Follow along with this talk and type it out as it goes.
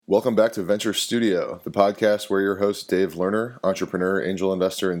Welcome back to Venture Studio, the podcast where your host, Dave Lerner, entrepreneur, angel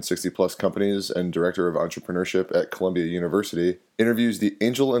investor in 60-plus companies, and director of entrepreneurship at Columbia University, interviews the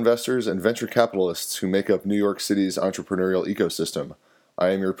angel investors and venture capitalists who make up New York City's entrepreneurial ecosystem.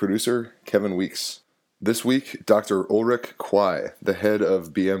 I am your producer, Kevin Weeks. This week, Dr. Ulrich Quay, the head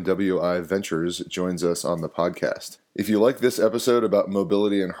of BMWI Ventures, joins us on the podcast. If you like this episode about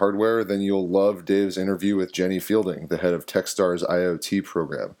mobility and hardware, then you'll love Dave's interview with Jenny Fielding, the head of Techstars IoT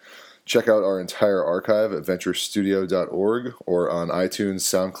program. Check out our entire archive at venturestudio.org or on iTunes,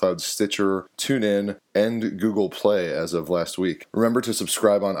 SoundCloud, Stitcher, TuneIn, and Google Play as of last week. Remember to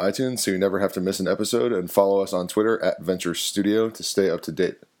subscribe on iTunes so you never have to miss an episode, and follow us on Twitter at Venture Studio to stay up to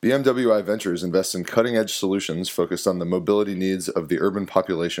date. BMWI Ventures invests in cutting-edge solutions focused on the mobility needs of the urban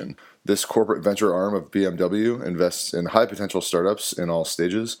population. This corporate venture arm of BMW invests in high-potential startups in all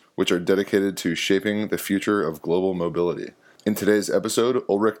stages, which are dedicated to shaping the future of global mobility. In today's episode,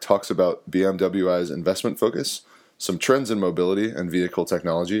 Ulrich talks about BMWI's investment focus, some trends in mobility and vehicle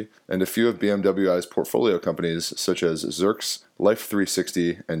technology, and a few of BMWI's portfolio companies such as Zerx,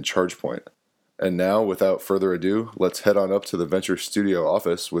 Life360, and ChargePoint. And now, without further ado, let's head on up to the Venture Studio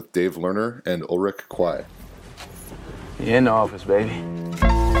office with Dave Lerner and Ulrich Quay. In the office, baby.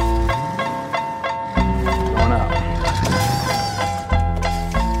 Going out.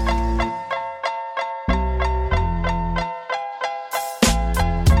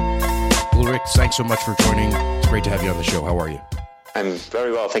 Ulrich, thanks so much for joining. It's great to have you on the show. How are you? I'm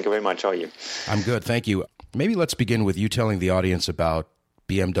very well. Thank you very much. How are you? I'm good. Thank you. Maybe let's begin with you telling the audience about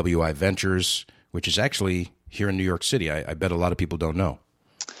BMWI Ventures, which is actually here in New York City. I bet a lot of people don't know.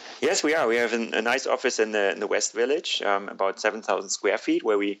 Yes, we are. We have a nice office in the West Village, about 7,000 square feet,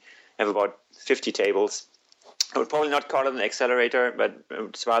 where we have about 50 tables. I would probably not call it an accelerator, but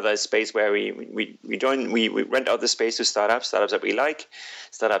it's rather a space where we rent out the space to startups that we like,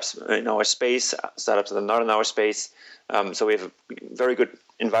 startups in our space, startups that are not in our space. So we have a very good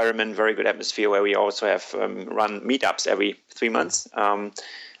environment, very good atmosphere, where we also have run meetups every 3 months,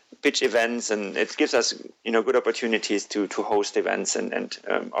 pitch events, and it gives us good opportunities to host events and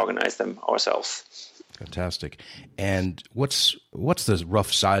organize them ourselves. Fantastic. And what's the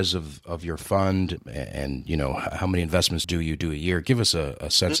rough size of your fund, and how many investments do you do a year? Give us a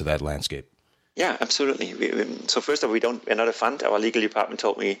sense of that landscape. Yeah, absolutely. So first of all, we're not a fund. Our legal department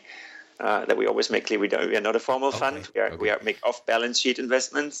told me that we always make clear we are not a formal fund. We make off-balance sheet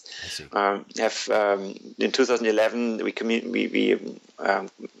investments. I see. In 2011 we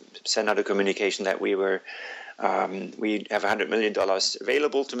sent out a communication that we have $100 million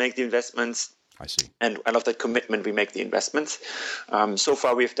available to make the investments. I see. And out of that commitment, we make the investments. So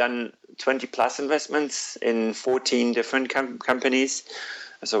far, we've done 20 plus investments in 14 different companies.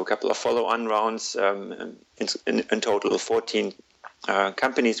 So a couple of follow-on rounds. In total, 14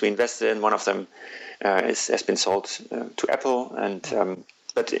 companies we invested in. One of them has been sold to Apple, and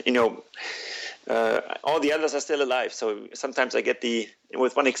all the others are still alive. So sometimes I get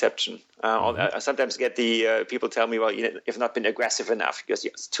with one exception, I sometimes get the people tell me, well, you've not been aggressive enough because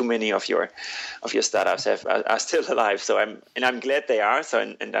too many of your startups are still alive. So I'm glad they are. So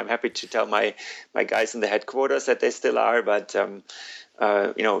and I'm happy to tell my guys in the headquarters that they still are. But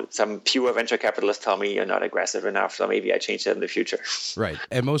some pure venture capitalists tell me you're not aggressive enough. So maybe I change that in the future. Right.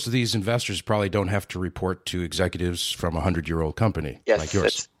 And most of these investors probably don't have to report to executives from a 100-year-old company like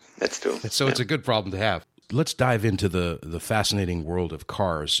yours. That's true. So It's a good problem to have. Let's dive into the fascinating world of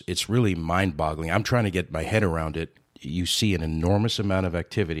cars. It's really mind-boggling. I'm trying to get my head around it. You see an enormous amount of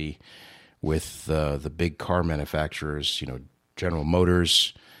activity with the big car manufacturers. General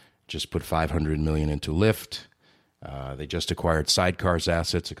Motors just put $500 million into Lyft. They just acquired Sidecar's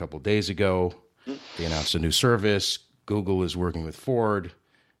assets a couple days ago. They announced a new service. Google is working with Ford.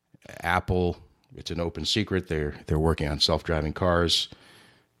 Apple, it's an open secret. They're working on self-driving cars.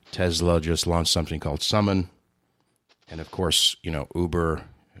 Tesla just launched something called Summon. And of course, Uber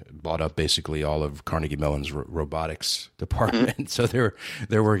bought up basically all of Carnegie Mellon's robotics department. Mm-hmm. So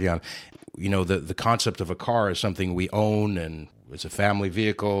they're working on, the concept of a car is something we own, and it's a family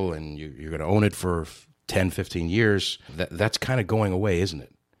vehicle, and you're going to own it for 10, 15 years. That's kind of going away, isn't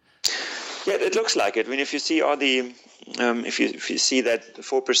it? Yeah, it looks like it. I mean, if you see all the, if you see that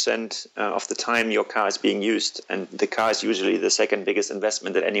 4% of the time your car is being used, and the car is usually the second biggest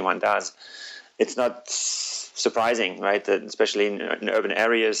investment that anyone does, it's not surprising, right? That especially in urban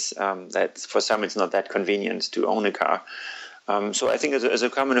areas, that for some it's not that convenient to own a car. So I think as a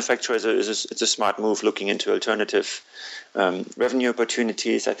car manufacturer, it's a smart move looking into alternative revenue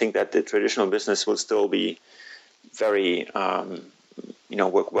opportunities. I think that the traditional business will still be very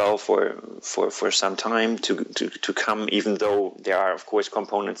work well for some time to come, even though there are, of course,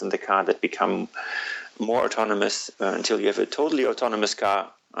 components in the car that become more autonomous. Until you have a totally autonomous car,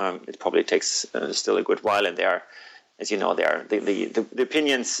 it probably takes still a good while, and as you know, the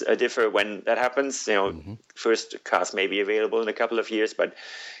opinions differ when that happens. First cars may be available in a couple of years, but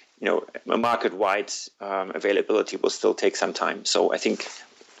a market-wide availability will still take some time. So I think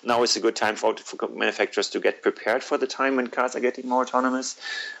now is a good time for manufacturers to get prepared for the time when cars are getting more autonomous,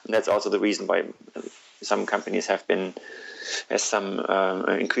 and that's also the reason why some companies has some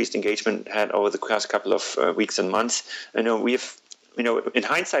increased engagement had over the past couple of weeks and months. I know in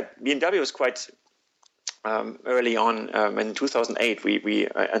hindsight, BMW was quite early on. In 2008, we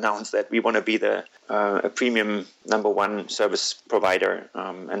announced that we want to be a premium number one service provider,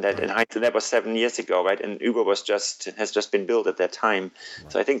 and that in hindsight, that was 7 years ago, right? And Uber has just been built at that time.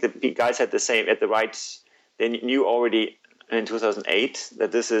 Right. So I think the guys had they knew already in 2008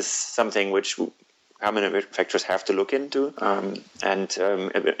 that this is something which car manufacturers have to look into, and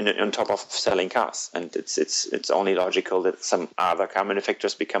on top of selling cars. And it's only logical that some other car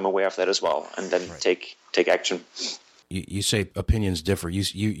manufacturers become aware of that as well, and then take action. You say opinions differ.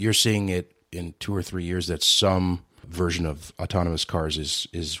 You're seeing it in 2 or 3 years that some version of autonomous cars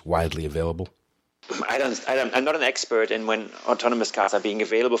is widely available? I'm not an expert in when autonomous cars are being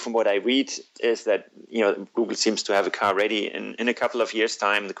available. From what I read is that Google seems to have a car ready in a couple of years'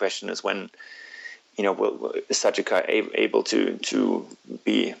 time. The question is when is such a car able to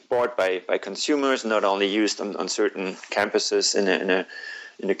be bought by consumers, not only used on certain campuses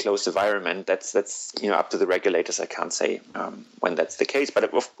in a closed environment. That's up to the regulators. I can't say when that's the case,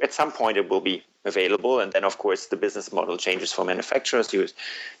 but at some point it will be available, and then of course the business model changes for manufacturers. The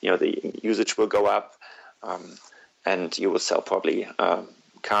usage will go up, and you will sell probably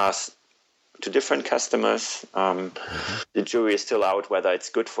cars to different customers. The jury is still out whether it's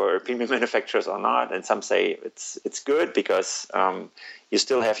good for premium manufacturers or not, and some say it's good because you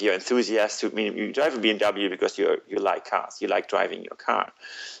still have your enthusiasts you drive a BMW because you like cars, you like driving your car.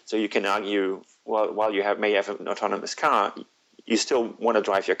 So you can argue, well, while you may have an autonomous car, you still want to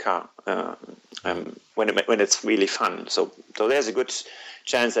drive your car when it's really fun. So there's a good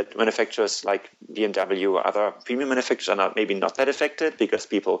chance that manufacturers like BMW or other premium manufacturers are maybe not that affected because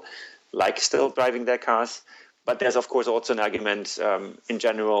people like still driving their cars. But there's, of course, also an argument in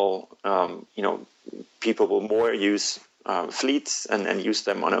general, people will more use fleets and use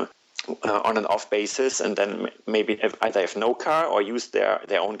them on an off basis, and then maybe either have no car or use their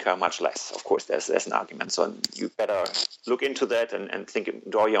own car much less. Of course, there's an argument. So you better look into that and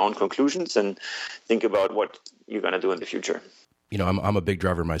draw your own conclusions and think about what you're going to do in the future. I'm a big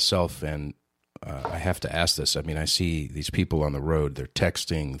driver myself, and I have to ask this. I mean, I see these people on the road, they're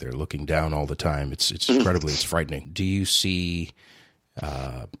texting, they're looking down all the time. It's incredibly, it's frightening. Do you see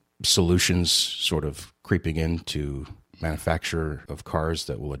solutions sort of creeping into manufacture of cars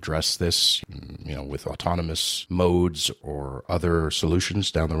that will address this, with autonomous modes or other solutions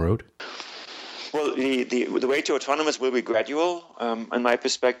down the road? Well, the way to autonomous will be gradual. In my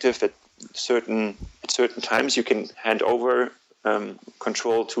perspective, at certain times you can hand over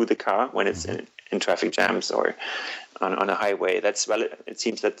control to the car when it's in traffic jams or on a highway. It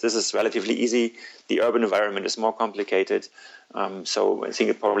seems that this is relatively easy. The urban environment is more complicated. So I think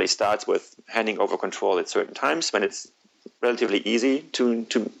it probably starts with handing over control at certain times when it's relatively easy to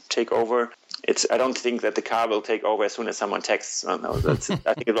take over. I don't think that the car will take over as soon as someone texts. I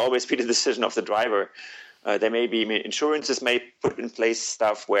think it'll always be the decision of the driver. There may be insurances may put in place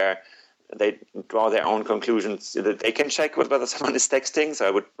stuff where they draw their own conclusions that they can check whether someone is texting. So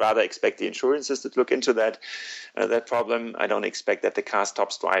I would rather expect the insurances to look into that problem. I don't expect that the car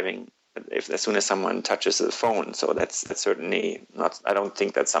stops driving as soon as someone touches the phone. So that's certainly not. I don't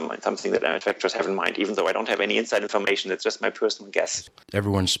think that's something that manufacturers have in mind. Even though I don't have any inside information, that's just my personal guess.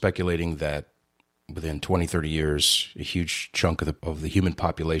 Everyone's speculating that within 20, 30 years, a huge chunk of the human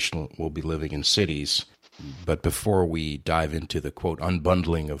population will be living in cities. But before we dive into the, quote,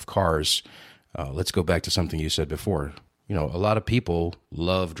 unbundling of cars, let's go back to something you said before. A lot of people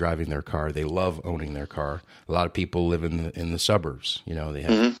love driving their car. They love owning their car. A lot of people live in the suburbs. They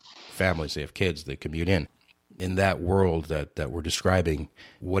have families, they have kids, they commute in. In that world that we're describing,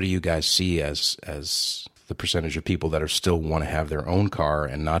 what do you guys see as the percentage of people that still want to have their own car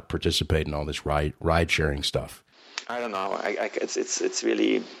and not participate in all this ride-sharing stuff? I don't know. It's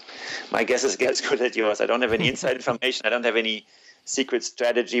really, my guess is as good as yours. I don't have any inside information. I don't have any secret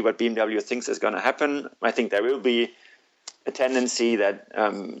strategy what BMW thinks is going to happen. I think there will be a tendency that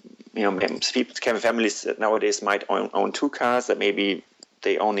families nowadays might own two cars, that maybe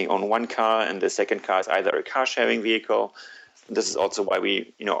they only own one car and the second car is either a car sharing vehicle this is also why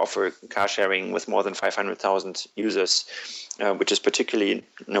we offer car sharing with more than 500,000 users, which is particularly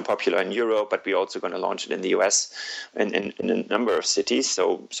popular in Europe, but we're also going to launch it in the US and in a number of cities.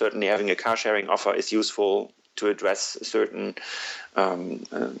 So certainly having a car sharing offer is useful to address certain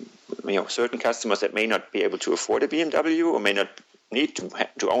certain customers that may not be able to afford a BMW or may not need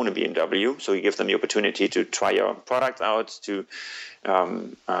to own a BMW. So you give them the opportunity to try your product out.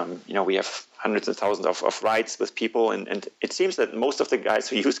 We have hundreds of thousands of rides with people, and it seems that most of the guys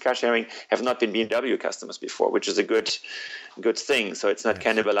who use car sharing have not been BMW customers before, which is a good thing. So it's not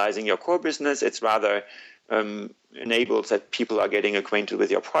cannibalizing your core business. It's rather enables that people are getting acquainted with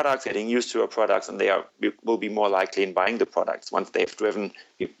your products, getting used to your products, and will be more likely in buying the products once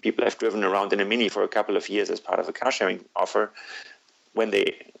people have driven around in a Mini for a couple of years as part of a car sharing offer.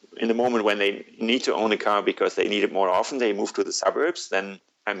 In the moment when they need to own a car because they need it more often, they move to the suburbs, then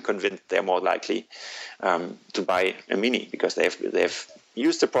I'm convinced they're more likely to buy a Mini because they've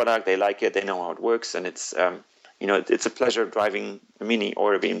used the product, they like it, they know how it works, and it's it's a pleasure driving a Mini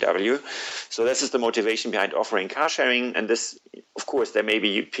or a BMW. So this is the motivation behind offering car sharing. And this, of course, there may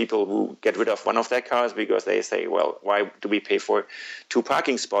be people who get rid of one of their cars because they say, well, why do we pay for 2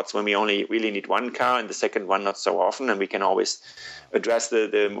 parking spots when we only really need one car and the second one not so often? And we can always address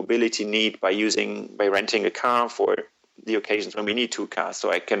the mobility need by renting a car for the occasions when we need 2 cars.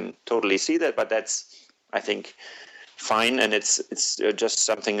 So I can totally see that, but that's, I think, fine. And it's just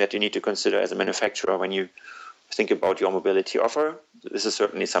something that you need to consider as a manufacturer when you think about your mobility offer. This is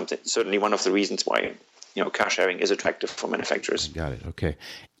certainly one of the reasons why car sharing is attractive for manufacturers. Got it. Okay.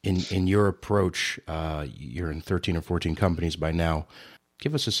 In your approach, you're in 13 or 14 companies by now.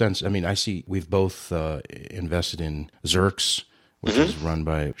 Give us a sense. I mean, I see we've both invested in Zerx, which is run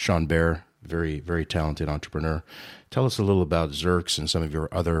by Sean Baer, very, very talented entrepreneur. Tell us a little about Zerx and some of your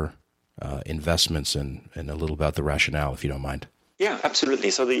other investments and a little about the rationale, if you don't mind. Yeah,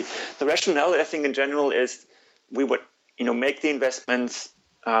 absolutely. So the rationale, I think, in general is we would, make the investments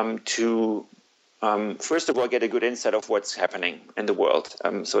to first of all get a good insight of what's happening in the world.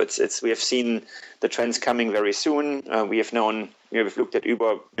 So we have seen the trends coming very soon. We've looked at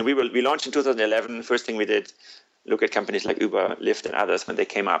Uber. We launched in 2011. First thing we did, look at companies like Uber, Lyft, and others when they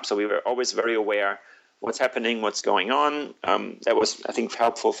came up. So we were always very aware what's happening, what's going on. That was, I think,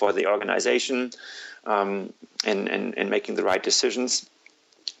 helpful for the organization in making the right decisions.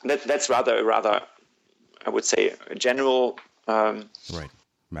 That's rather. I would say a general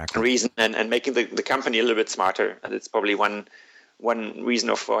reason and making the company a little bit smarter. And it's probably one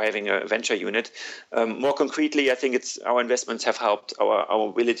reason for having a venture unit. More concretely, I think our investments have helped our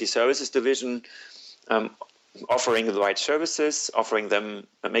mobility services division offering the right services,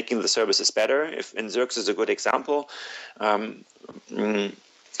 making the services better. And Zerx is a good example.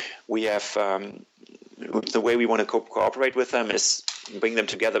 We have the way we want to cooperate with them is bring them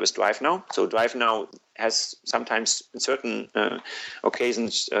together with DriveNow. So DriveNow has sometimes in certain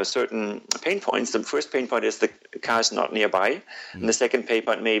occasions certain pain points. The first pain point is the car is not nearby, and the second pain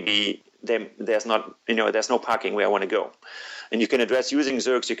point may be there's no parking where I want to go. And you can address using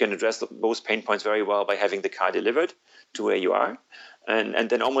Zerx. You can address both pain points very well by having the car delivered to where you are, and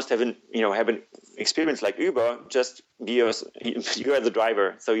then almost have an experience like Uber. Just you are the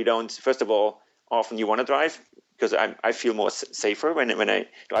driver, so you don't. First of all, often you want to drive because I feel more safer when I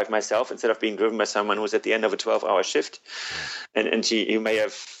drive myself instead of being driven by someone who's at the end of a 12-hour shift, and you may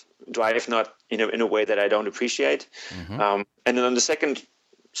have drive not in a way that I don't appreciate. And then on the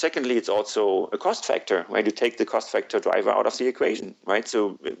secondly, it's also a cost factor, right? You take the cost factor driver out of the equation, right?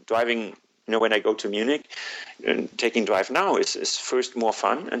 So driving, when I go to Munich, taking DriveNow is first more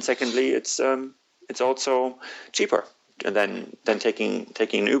fun, and secondly, it's also cheaper than taking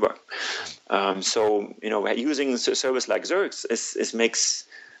an Uber. So using a service like Zerx makes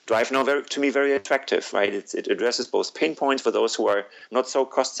DriveNow to me very attractive, right? It addresses both pain points for those who are not so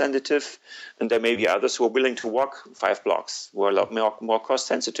cost sensitive, and there may be others who are willing to walk 5 blocks, who are a lot more cost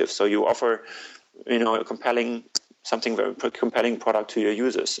sensitive. So you offer, something very compelling product to your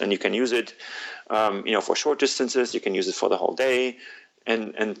users, and you can use it, for short distances. You can use it for the whole day.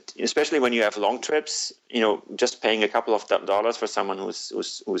 And especially when you have long trips, just paying a couple of dollars for someone who's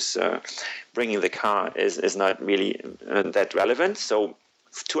bringing the car is not really that relevant. So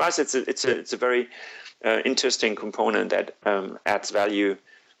to us, it's a very interesting component that adds value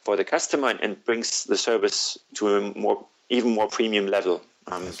for the customer and brings the service to a even more premium level.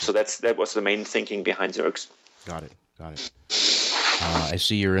 So that was the main thinking behind Zerx. Got it. I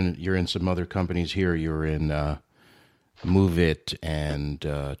see you're in some other companies here. You're in MoveIt and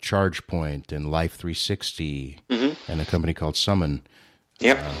ChargePoint and Life360 and a company called Summon.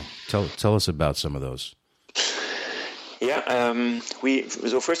 Yep. Tell us about some of those. Yeah.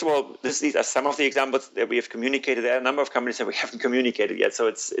 So first of all, these are some of the examples that we have communicated. There are a number of companies that we haven't communicated yet. So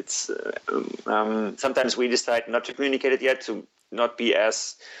it's sometimes we decide not to communicate it yet to not be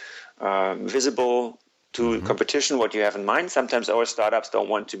as visible to competition, what you have in mind. Sometimes our startups don't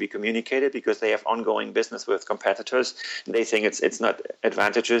want to be communicated because they have ongoing business with competitors. And they think it's not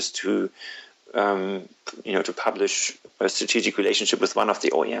advantageous to to publish a strategic relationship with one of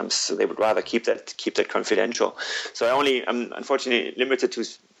the OEMs. So they would rather keep that confidential. So I'm unfortunately limited to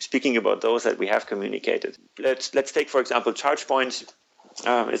speaking about those that we have communicated. Let's take, for example, ChargePoint.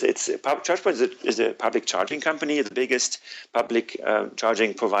 ChargePoint is a public charging company, the biggest public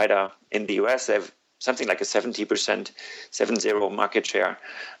charging provider in the US. They have something like a 70% market share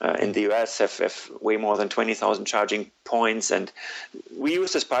in the US, have way more than 20,000 charging points. And we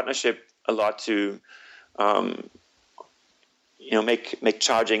use this partnership a lot to make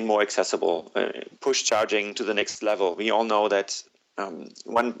charging more accessible, push charging to the next level. We all know that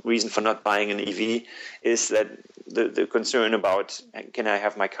one reason for not buying an EV is that the concern about, can I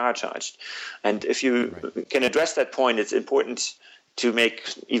have my car charged? And if you can address that point, it's important to make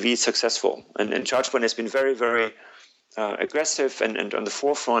EVs successful. And ChargePoint has been very, very aggressive and on the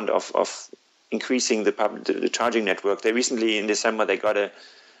forefront of increasing the charging network. They recently, in December,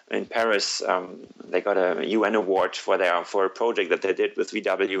 in Paris, they got a UN award for a project that they did with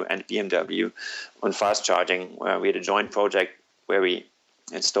VW and BMW on fast charging. We had a joint project where we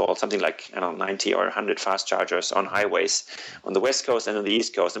installed something like 90 or 100 fast chargers on highways on the West Coast and on the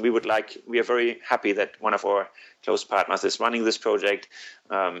East Coast. And we are very happy that one of our close partners is running this project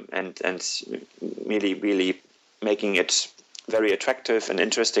and really, really making it very attractive and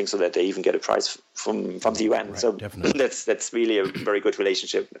interesting, so that they even get a prize from the UN. Right, so definitely. that's really a very good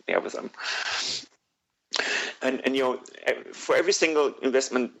relationship that we have with them. And for every single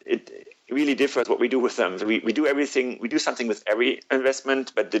investment, it really differs what we do with them. We do everything. We do something with every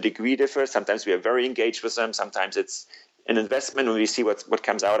investment, but the degree differs. Sometimes we are very engaged with them. Sometimes it's an investment when we see what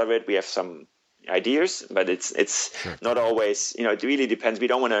comes out of it. We have some ideas, but it's not always. It really depends. We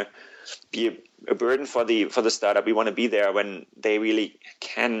don't want to be a burden for the startup. We want to be there when they really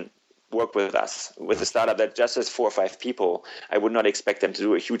can work with us. With a startup that just has 4 or 5 people, I would not expect them to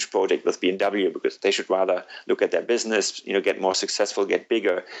do a huge project with BMW, because they should rather look at their business, get more successful, get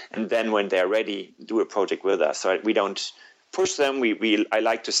bigger, and then when they're ready, do a project with us. So we don't push them. I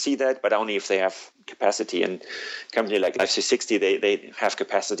like to see that, but only if they have capacity. And a company like Life360, they have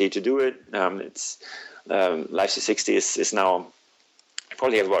capacity to do it. Life360 is now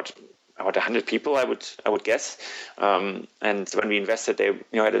probably have about 100 people, I would guess. And when we invested, they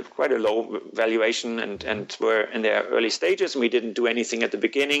had quite a low valuation and were in their early stages. And we didn't do anything at the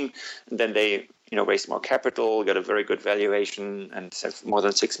beginning. And then they raised more capital, got a very good valuation, and have more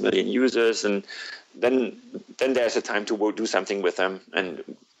than 6 million users. And then there's a time to do something with them. And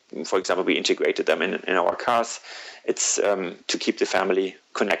for example, we integrated them in our cars. It's to keep the family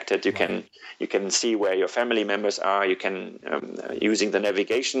connected. You can see where your family members are. You can, using the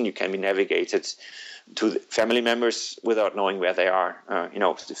navigation, you can be navigated to the family members without knowing where they are.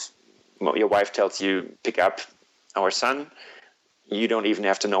 If your wife tells you, pick up our son, you don't even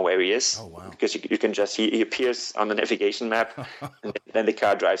have to know where he is. Oh, wow. Because you can just, he appears on the navigation map, and then the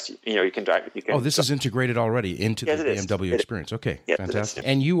car drives, you can drive. This is integrated already into the BMW experience. Okay, yes, fantastic.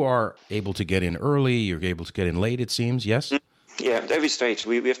 And you are able to get in early, you're able to get in late, it seems, yes? Yeah, at every stage.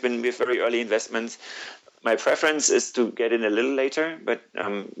 We have very early investments. My preference is to get in a little later, but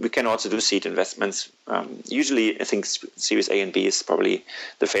we can also do seed investments. Usually, I think Series A and B is probably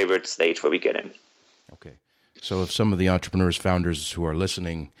the favorite stage where we get in. Okay. So if some of the entrepreneurs, founders who are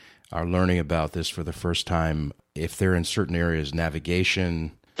listening are learning about this for the first time, if they're in certain areas,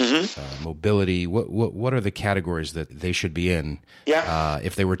 navigation, mobility, what are the categories that they should be in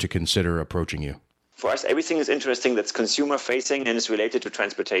if they were to consider approaching you? For us, everything is interesting that's consumer facing and is related to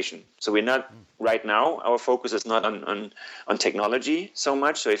transportation. So we're not, right now, our focus is not on technology so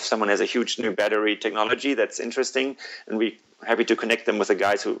much. So if someone has a huge new battery technology that's interesting, and we're happy to connect them with the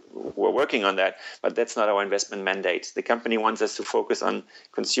guys who are working on that, but that's not our investment mandate. The company wants us to focus on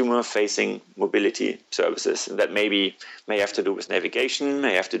consumer facing mobility services. That may have to do with navigation,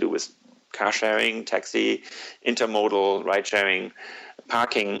 may have to do with car sharing, taxi, intermodal, ride sharing,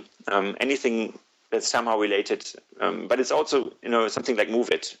 parking, anything that's somehow related, but it's also something like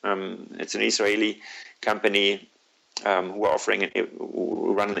MoveIt. It's an Israeli company who are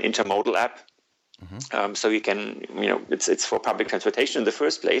who run an intermodal app. So you can it's for public transportation in the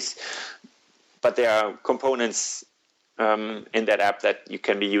first place, but there are components in that app that you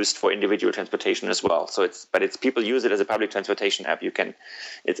can be used for individual transportation as well. So it's people use it as a public transportation app.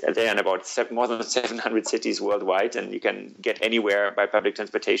 It's there in about more than 700 cities worldwide, and you can get anywhere by public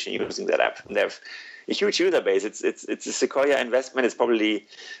transportation using that app. And they have a huge user base. It's a Sequoia investment. It's probably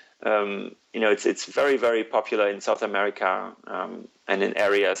it's very, very popular in South America and in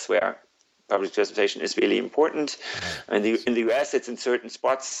areas where public transportation is really important. In the US, it's in certain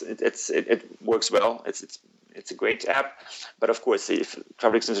spots. It works well. It's a great app, but of course, if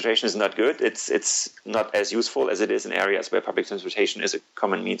public transportation is not good, it's not as useful as it is in areas where public transportation is a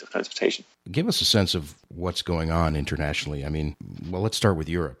common means of transportation. Give us a sense of what's going on internationally. I mean, well, let's start with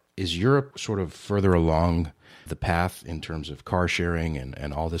Europe. Is Europe sort of further along the path in terms of car sharing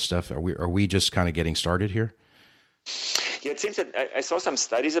and all this stuff? Are we just kind of getting started here? Yeah, it seems that I saw some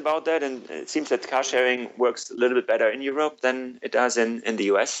studies about that, and it seems that car sharing works a little bit better in Europe than it does in the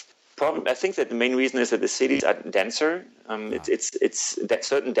US. I think that the main reason is that the cities are denser. It's that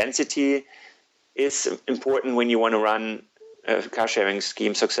certain density is important when you want to run a car sharing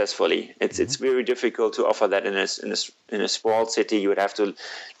scheme successfully. It's very difficult to offer that in a small city. You would have to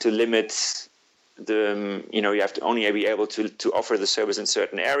limit you have to only be able to offer the service in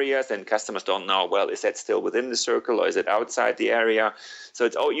certain areas, and customers don't know, well, is that still within the circle or is it outside the area? So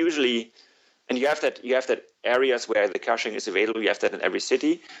it's all usually, and you have that areas where the car sharing is available. You have that in every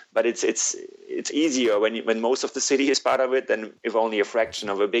city, but it's easier when most of the city is part of it than if only a fraction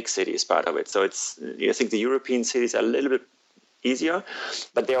of a big city is part of it. So I think the European cities are a little bit easier,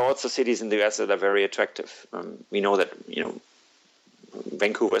 but there are also cities in the US that are very attractive. We know that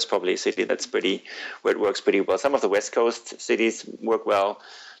Vancouver is probably a city where it works pretty well. Some of the West Coast cities work well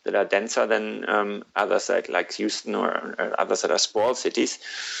that are denser than others like Houston or others that are small cities.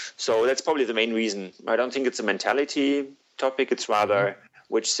 So that's probably the main reason. I don't think it's a mentality topic. It's rather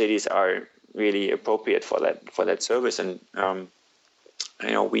which cities are really appropriate for that service. And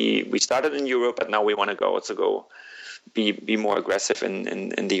we started in Europe, but now we want to go be more aggressive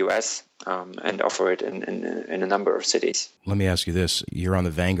in the US and offer it in a number of cities. Let me ask you this. You're on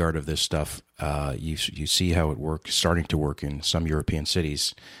the vanguard of this stuff. You see how it starting to work in some European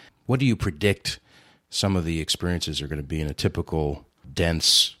cities. What do you predict some of the experiences are going to be in a typical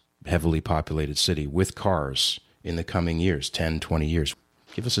dense, heavily populated city with cars in the coming years, 10, 20 years?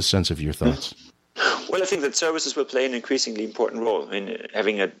 Give us a sense of your thoughts. Well, I think that services will play an increasingly important role in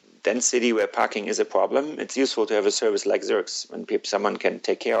having a dense city where parking is a problem. It's useful to have a service like Zirx when someone can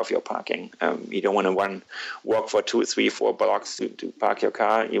take care of your parking. You don't want to walk for 2, 3, 4 blocks to park your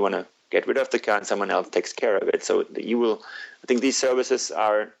car. You want to get rid of the car and someone else takes care of it. So I think these services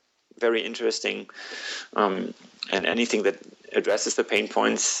are very interesting, and anything that addresses the pain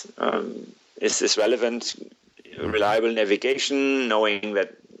points is relevant. Reliable navigation, knowing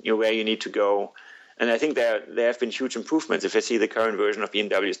that where you need to go. And I think there have been huge improvements. If I see the current version of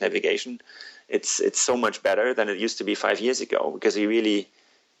BMW's navigation, it's so much better than it used to be 5 years ago, because you really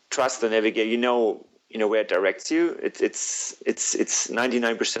trust the navigator. You know where it directs you. It's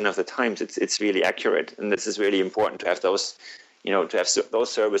 99% of the times it's really accurate, and this is really important to have those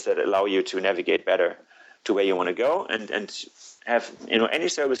those services that allow you to navigate better to where you want to go, and have any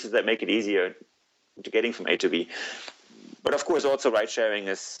services that make it easier to getting from A to B. But of course, also ride sharing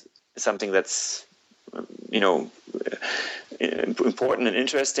is something that's important and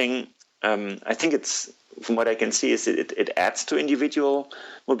interesting. I think it's, from what I can see, is it adds to individual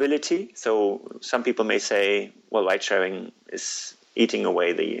mobility. So some people may say, well, ride sharing is eating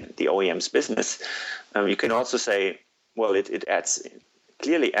away the OEM's business. You can also say, well, it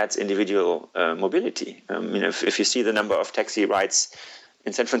clearly adds individual mobility. If you see the number of taxi rides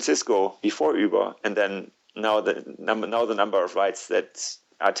in San Francisco before Uber, and then now the number of rides that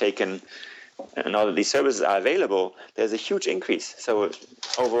are taken, and now that these services are available, there's a huge increase. So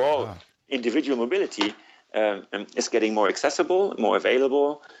overall, individual mobility is getting more accessible, more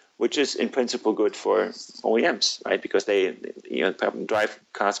available, which is in principle good for OEMs, right? Because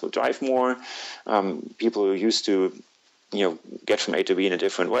cars will drive more. People who used to get from A to B in a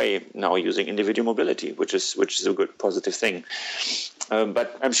different way now using individual mobility, which is a good positive thing.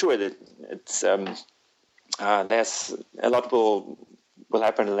 But I'm sure that there's a lot will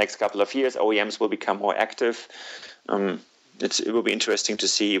happen in the next couple of years. OEMs will become more active. It will be interesting to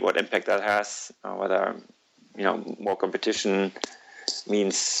see what impact that has. Whether more competition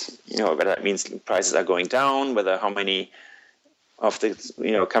means whether that means prices are going down. Whether how many of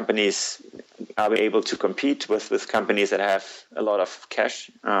the companies are able to compete with companies that have a lot of cash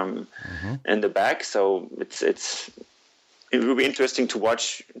in the back. So it will be interesting to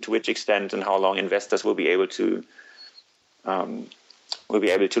watch to which extent and how long investors will be able to will be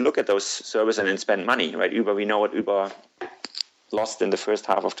able to look at those services and then spend money, right? Uber, we know what Uber lost in the first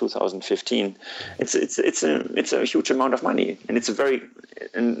half of 2015. It's a huge amount of money, and it's a very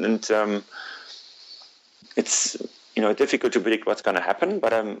it's difficult to predict what's going to happen.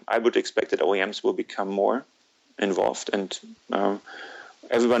 But I would expect that OEMs will become more involved, and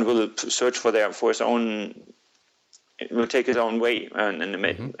everyone will search for his own. It will take its own way and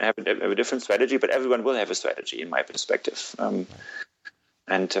have a different strategy. But everyone will have a strategy, in my perspective.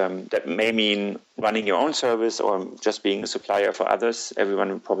 And that may mean running your own service or just being a supplier for others. Everyone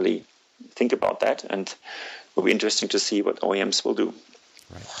will probably think about that, and it will be interesting to see what OEMs will do.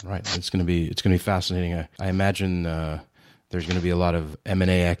 Right. It's going to be fascinating. I imagine there's going to be a lot of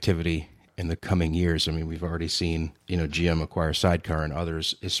M&A activity in the coming years. I mean, we've already seen GM acquire Sidecar and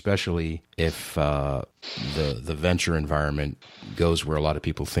others, especially if the venture environment goes where a lot of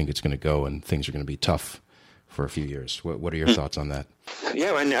people think it's going to go, and things are going to be tough for a few years. What are your thoughts on that?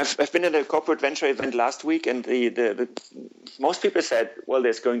 Yeah, and I've been at a corporate venture event last week, and the most people said, well,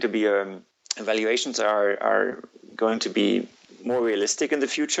 there's going to be valuations are going to be more realistic in the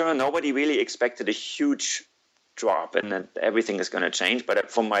future. Nobody really expected a huge drop and that everything is going to change.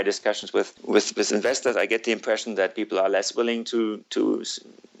 But from my discussions with investors, I get the impression that people are less willing to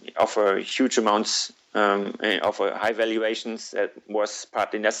offer huge amounts, offer high valuations that was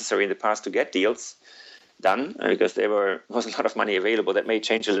partly necessary in the past to get deals done, because there was a lot of money available. That may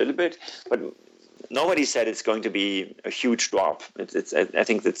change a little bit, but nobody said it's going to be a huge drop. I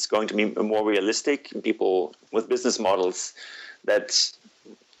think it's going to be more realistic. People with business models that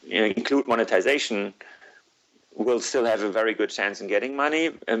include monetization will still have a very good chance in getting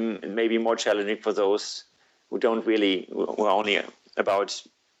money. It may be more challenging for those who are only about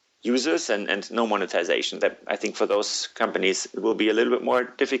users and no monetization. That I think for those companies it will be a little bit more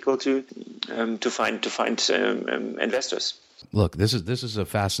difficult to find investors. Look, this is a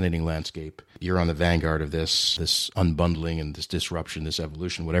fascinating landscape. You're on the vanguard of this unbundling and this disruption, this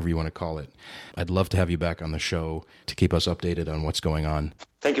evolution, whatever you want to call it. I'd love to have you back on the show to keep us updated on what's going on.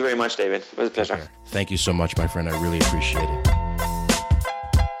 Thank you very much, David. It was a pleasure. Okay. Thank you so much, my friend. I really appreciate it.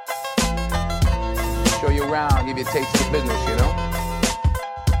 Show you around, give you a taste of the business,